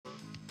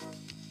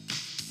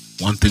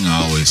One thing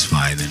I always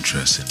find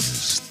interesting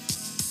is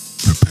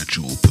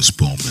perpetual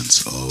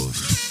postponements of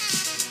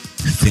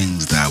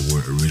things that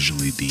were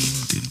originally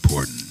deemed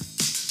important,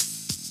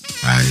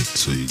 right?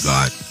 So you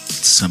got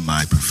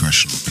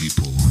semi-professional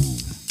people who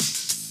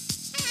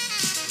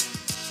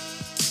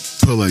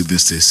put like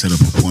this, they set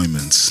up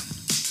appointments.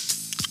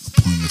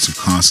 Appointments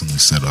are constantly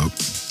set up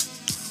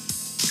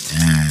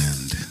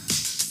and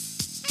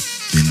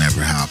they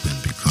never happen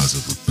because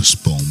of a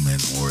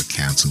postponement or a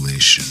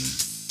cancellation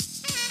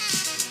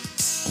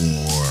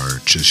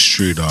or just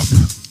straight up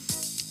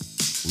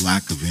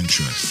lack of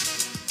interest.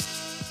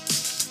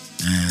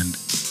 And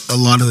a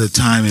lot of the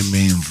time it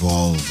may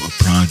involve a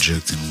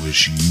project in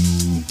which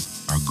you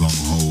are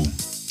gung-ho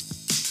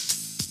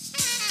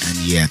and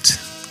yet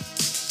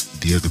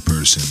the other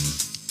person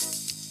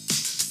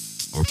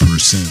or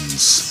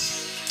persons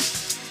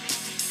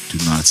do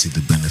not see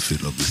the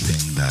benefit of the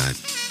thing that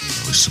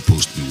is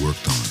supposed to be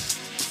worked on.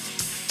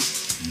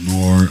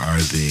 Nor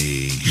are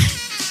they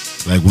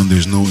like when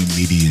there's no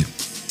immediate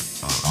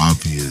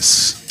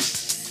obvious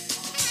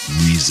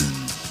reason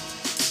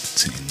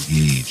to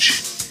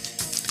engage,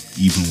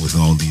 even with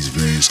all these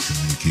various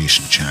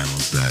communication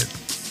channels that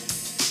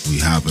we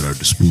have at our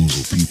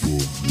disposal,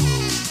 people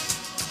will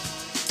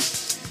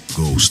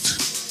ghost.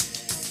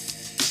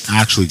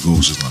 Actually,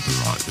 ghost is not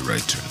the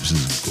right term. This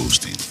isn't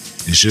ghosting.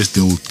 It's just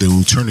they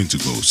will turn into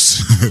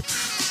ghosts.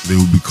 They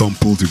will become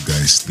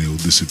poltergeists. They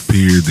will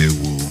disappear. They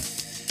will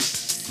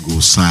go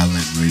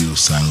silent, radio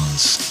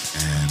silence.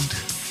 And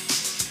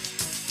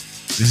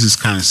this is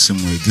kind of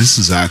similar. This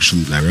is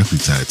actually directly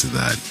tied to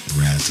that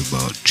rant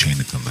about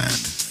chain of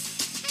command,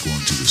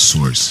 going to the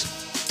source.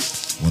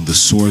 When the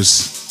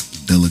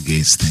source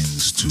delegates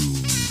things to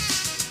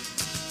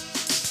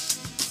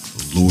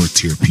lower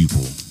tier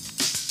people,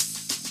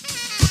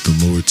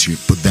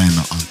 but then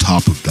on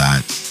top of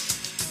that,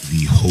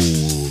 the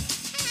whole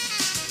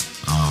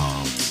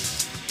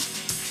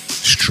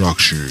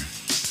structure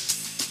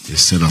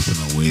is set up in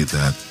a way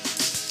that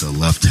the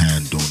left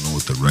hand don't know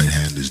what the right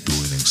hand is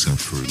doing,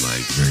 except for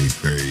like very,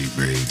 very,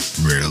 very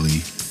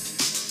rarely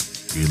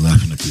you're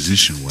left in a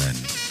position when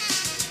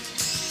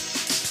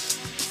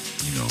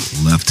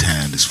left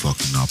hand is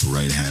fucking up,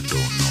 right hand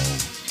don't know,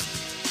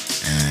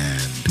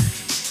 and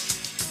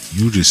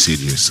you just say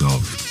to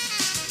yourself,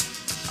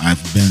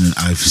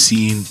 I've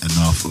seen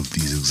enough of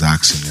these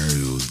exact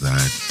scenarios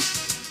that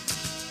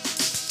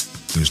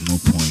there's no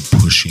point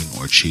pushing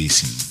or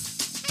chasing,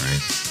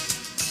 right?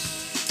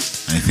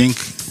 I think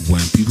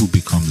when people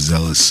become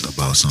zealous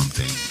about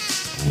something,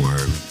 or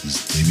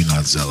maybe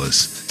not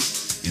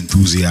zealous,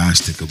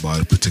 enthusiastic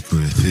about a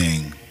particular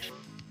thing,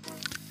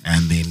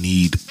 and they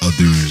need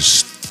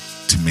others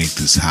to make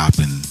this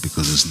happen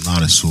because it's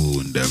not a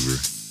solo endeavor.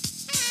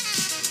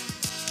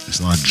 It's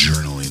not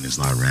journaling, it's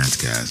not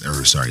Rantcast,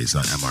 it's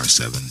not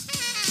MR7.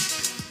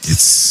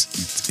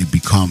 It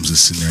becomes a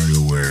scenario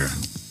where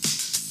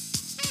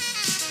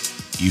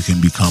you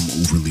can become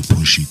overly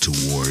pushy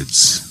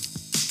towards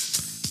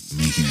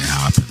making it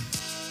happen.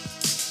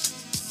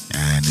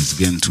 And it's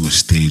getting to a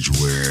stage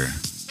where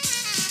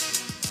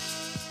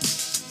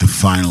the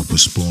final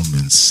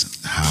postponements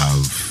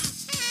have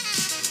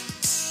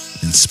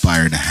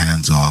inspired a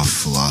hands-off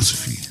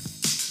philosophy.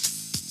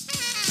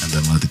 And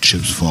then let the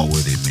chips fall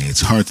where they may.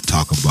 It's hard to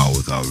talk about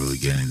without really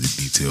getting into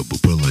detail,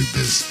 but put it like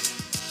this.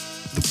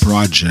 The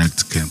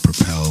project can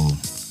propel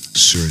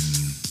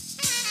certain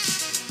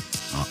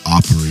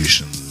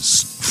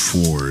operations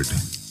forward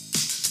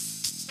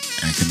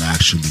and can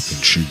actually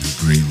contribute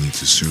greatly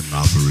to certain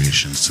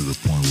operations to the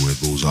point where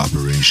those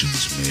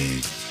operations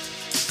may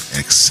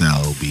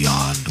excel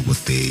beyond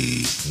what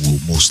they will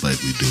most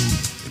likely do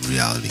in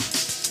reality.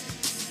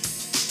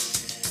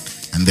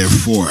 And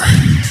therefore,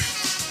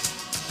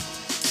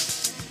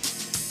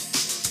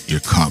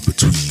 you're caught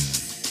between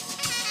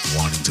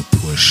wanting to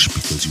push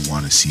because you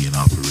want to see an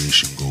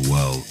operation go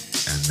well,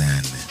 and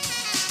then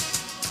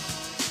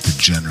the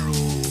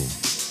general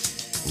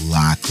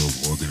lack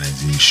of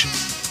organization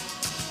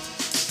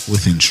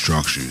within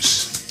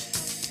structures,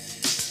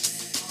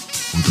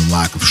 or the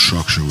lack of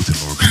structure within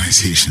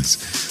organizations,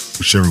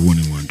 whichever one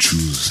you want to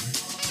choose.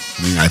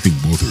 I think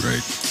both are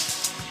right.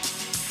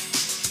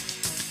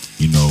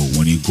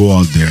 When you go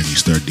out there and you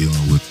start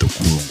dealing with the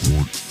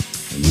quote-unquote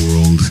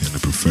world in a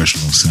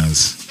professional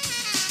sense,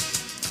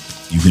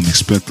 you can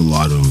expect a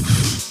lot of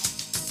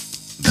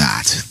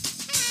that.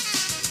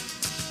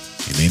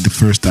 It ain't the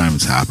first time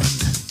it's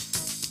happened,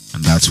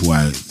 and that's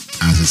why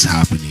as it's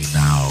happening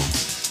now,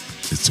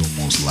 it's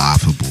almost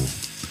laughable.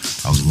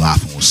 I was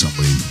laughing with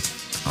somebody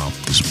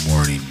this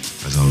morning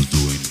as I was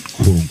doing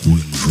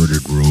quote-unquote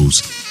inverted rows.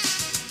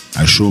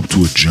 I show up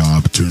to a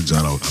job, turns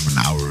out I'm an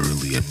hour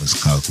early, I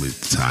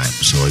miscalculated the time,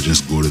 so I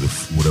just go to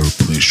whatever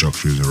play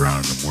structure is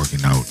around and I'm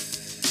working out.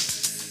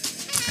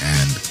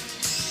 And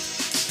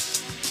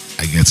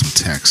I get some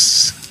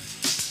texts,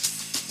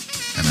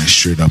 and I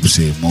straight up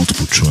say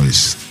multiple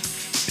choice.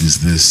 Is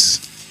this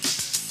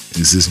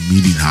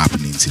meeting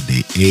happening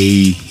today?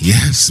 A,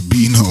 yes.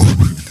 B, no.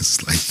 It's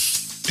like,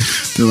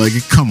 they're like,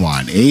 come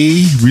on,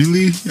 A,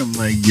 really? I'm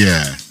like,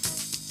 yeah.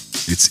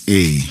 It's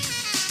A.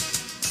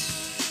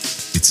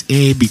 It's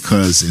A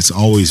because it's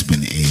always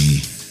been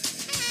A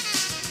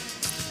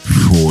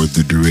for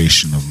the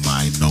duration of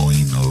my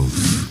knowing of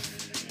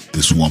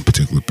this one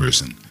particular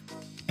person.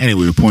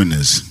 Anyway, the point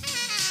is,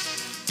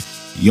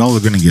 y'all are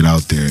going to get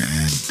out there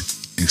and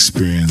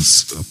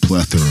experience a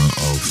plethora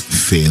of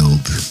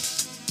failed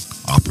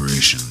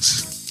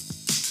operations,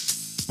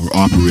 or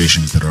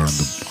operations that are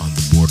on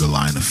the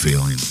borderline of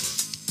failing,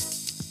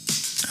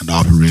 and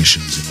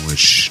operations in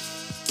which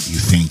you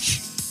think,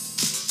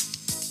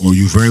 or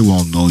you very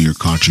well know your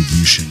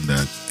contribution,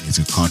 that it's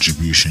a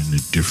contribution in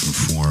a different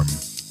form,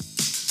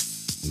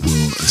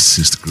 will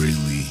assist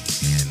greatly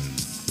in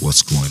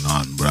what's going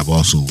on. But I've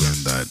also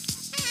learned that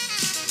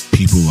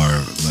people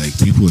are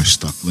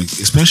stuck, like,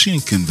 especially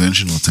in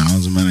conventional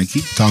towns. Man, I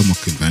keep talking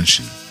about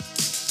convention.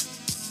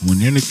 When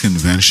you're in a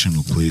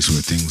conventional place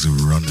where things are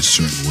run a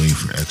certain way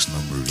for X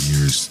number of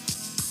years,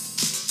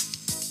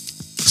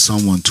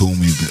 someone told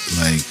me that,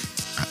 like,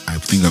 I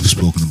think I've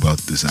spoken about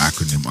this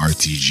acronym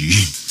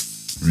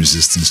RTG,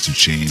 resistance to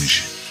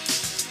change.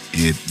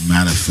 It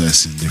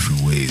manifests in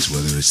different ways,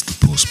 whether it's the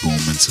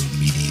postponements of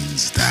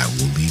meetings that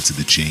will lead to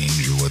the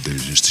change, or whether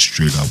it's just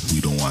straight up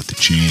we don't want to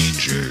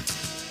change, or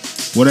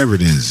whatever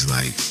it is.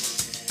 Like,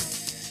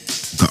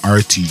 the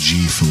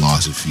RTG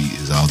philosophy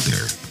is out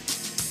there.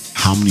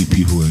 How many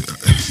people are,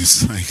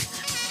 it's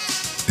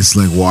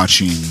like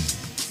watching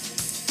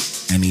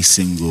any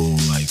single,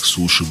 like,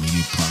 social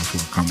media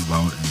platform come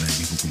about, and then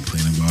people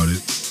complain about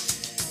it,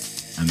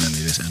 and then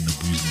they just end up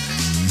using it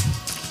anyway.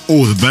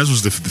 Oh, the best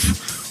was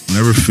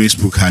whenever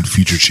Facebook had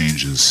feature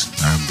changes.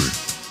 I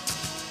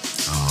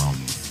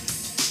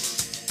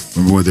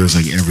remember where there was,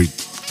 like, every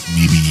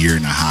maybe year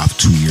and a half,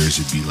 2 years,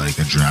 it'd be like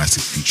a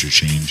drastic feature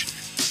change,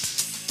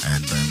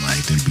 and then,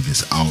 like, there'd be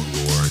this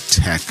outroar.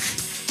 Tech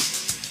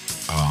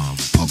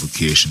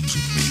publications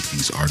would make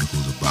these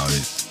articles about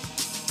it.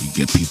 You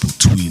get people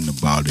tweeting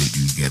about it.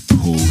 You get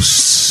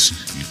posts.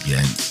 You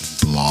get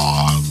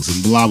blogs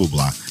and blah blah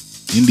blah.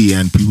 In the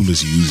end, people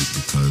just use it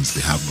because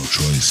they have no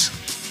choice,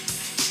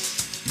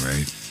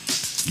 right?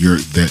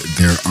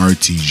 Their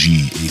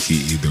RTG,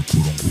 aka their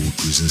quote unquote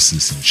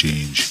resistance and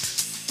change,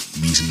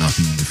 means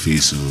nothing in the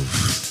face of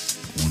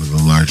one of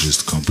the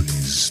largest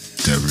companies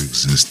to ever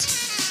exist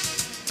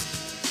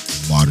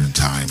in modern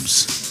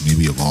times,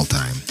 maybe of all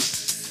time.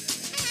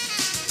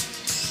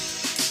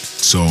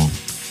 So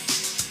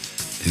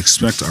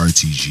expect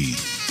RTG,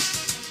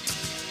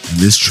 and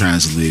this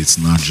translates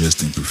not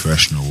just in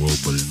professional world,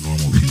 but in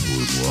normal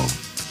people as well.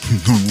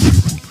 Normal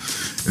people.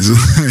 It's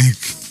like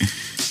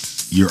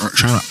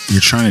you're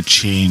trying to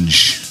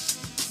change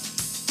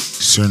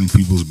certain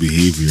people's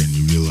behavior, and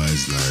you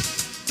realize that,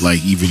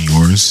 like, even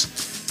yours.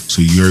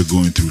 So you're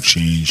going through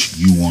change.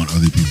 You want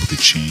other people to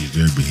change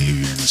their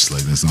behavior, and it's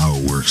like, that's not how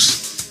it works.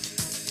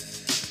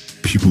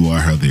 People are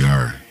how they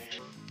are.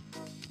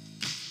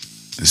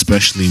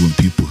 Especially when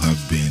people have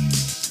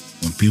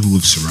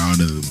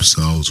surrounded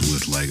themselves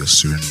with, like, a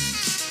certain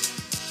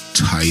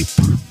type,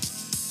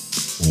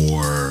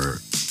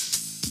 or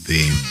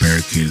they've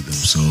barricaded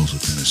themselves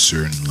within a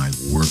certain, like,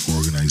 work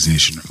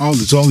organization.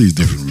 It's all these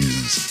different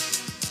reasons.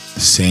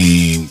 The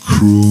same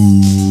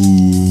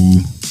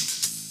crew,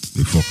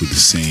 they fuck with the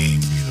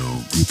same,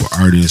 group of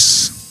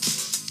artists.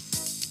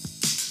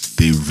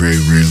 They very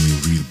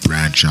rarely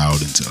branch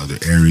out into other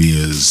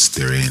areas.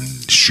 They're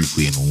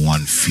strictly in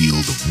one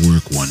field of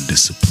work, one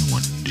discipline,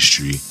 one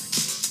industry.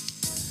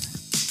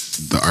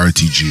 The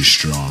RTG is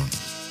strong,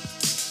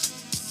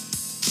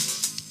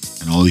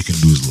 and all you can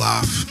do is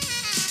laugh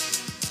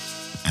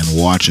and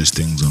watch as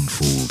things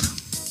unfold.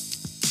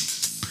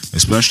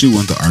 Especially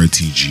when the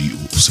RTG,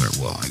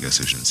 I guess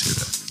I shouldn't say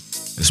that.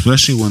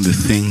 Especially when the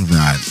thing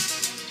that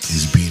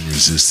is being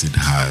resisted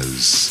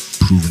has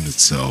proven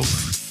itself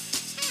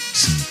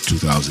since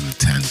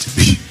 2010 to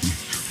be,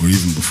 or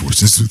even before,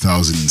 since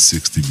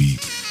 2006 to be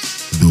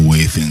the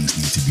way things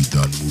need to be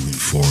done moving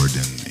forward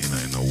in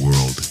a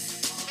world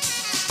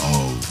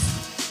of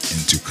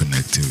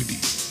interconnectivity.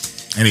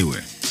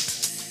 Anyway,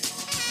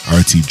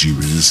 RTG,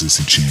 resistance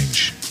to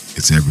change.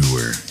 It's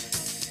everywhere.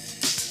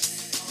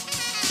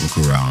 Look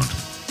around.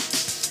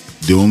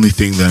 The only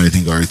thing that I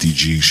think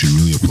RTG should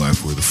really apply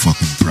for, the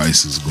fucking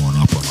prices going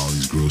up on all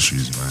these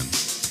groceries, man.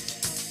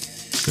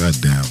 God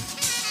damn.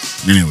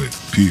 Anyway,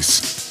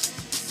 peace.